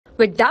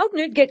With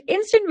Doubtnut, get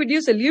instant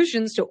video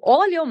solutions to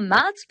all your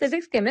maths,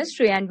 physics,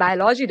 chemistry, and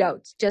biology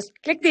doubts. Just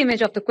click the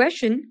image of the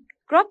question,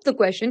 crop the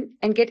question,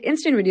 and get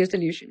instant video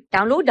solution.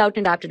 Download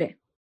Doubtnut app today.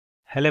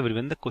 Hello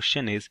everyone, the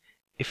question is,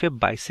 if a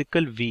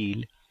bicycle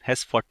wheel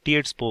has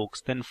 48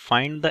 spokes, then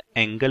find the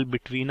angle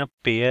between a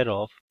pair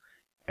of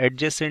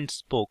adjacent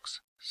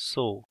spokes.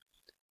 So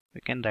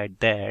we can write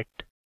that,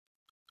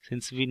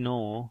 since we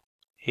know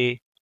a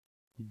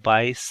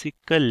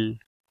bicycle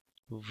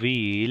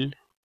wheel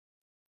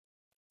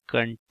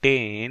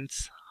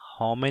contains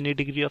how many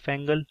degree of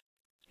angle?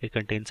 It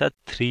contains a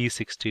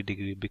 360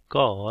 degree,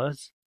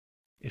 because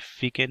if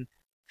we can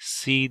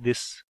see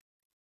this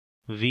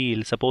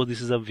wheel, suppose this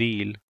is a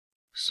wheel,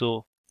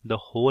 so the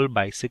whole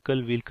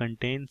bicycle wheel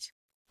contains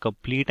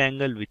complete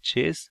angle which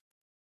is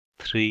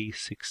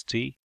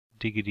 360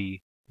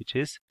 degree,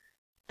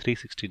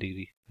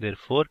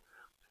 Therefore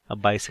a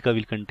bicycle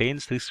wheel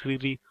contains 360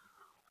 degree.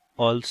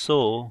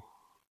 Also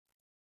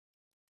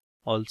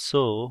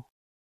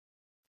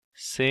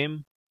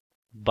same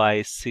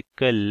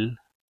bicycle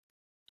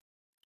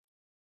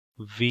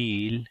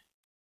wheel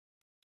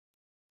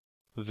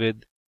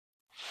with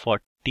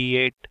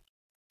 48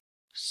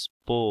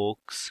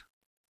 spokes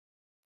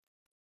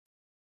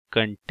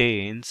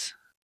contains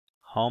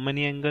how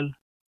many angle?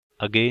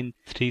 Again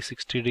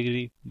 360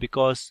 degree,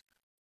 because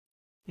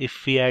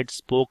if we add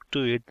spoke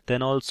to it,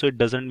 then also it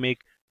doesn't make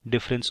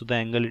difference to the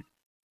angle.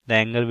 The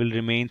angle will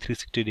remain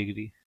 360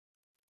 degree.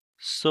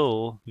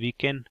 So we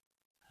can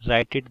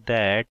write it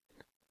that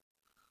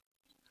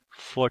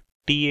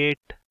 48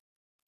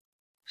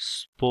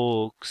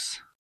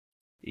 spokes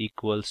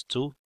equals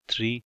to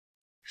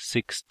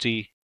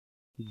 360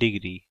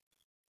 degree.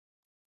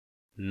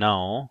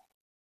 Now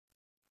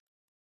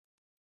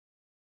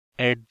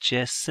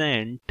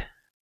adjacent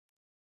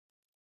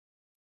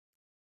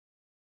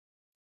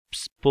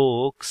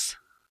spokes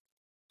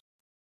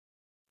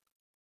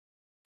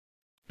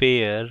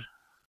pair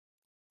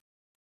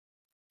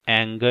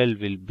angle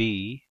will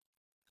be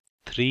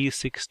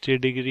 360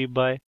 degree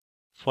by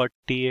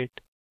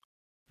 48.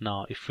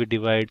 Now if we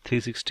divide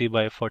 360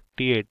 by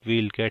 48,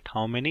 we'll get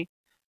how many?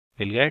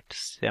 We'll get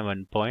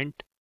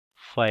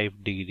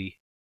 7.5 degree.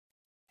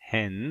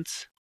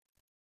 Hence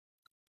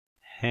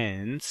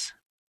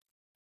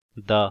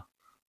the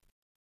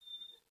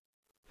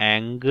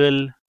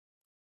angle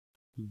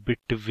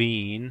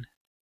between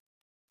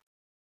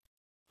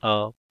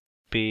a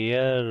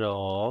pair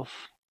of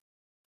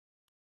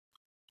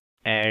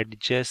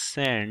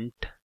adjacent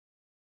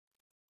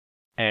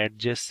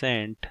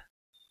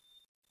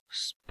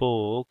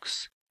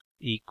spokes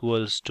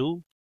equals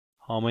to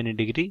how many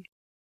degree?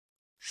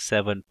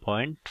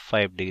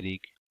 7.5 degree.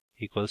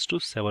 Equals to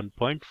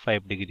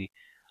 7.5 degree.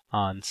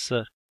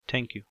 Answer.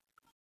 Thank you.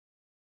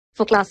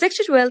 For class 6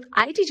 to 12,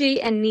 IIT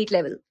JEE and NEET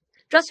level.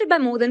 Trusted by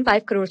more than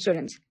 5 crore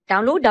students.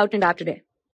 Download Doubtnut app today.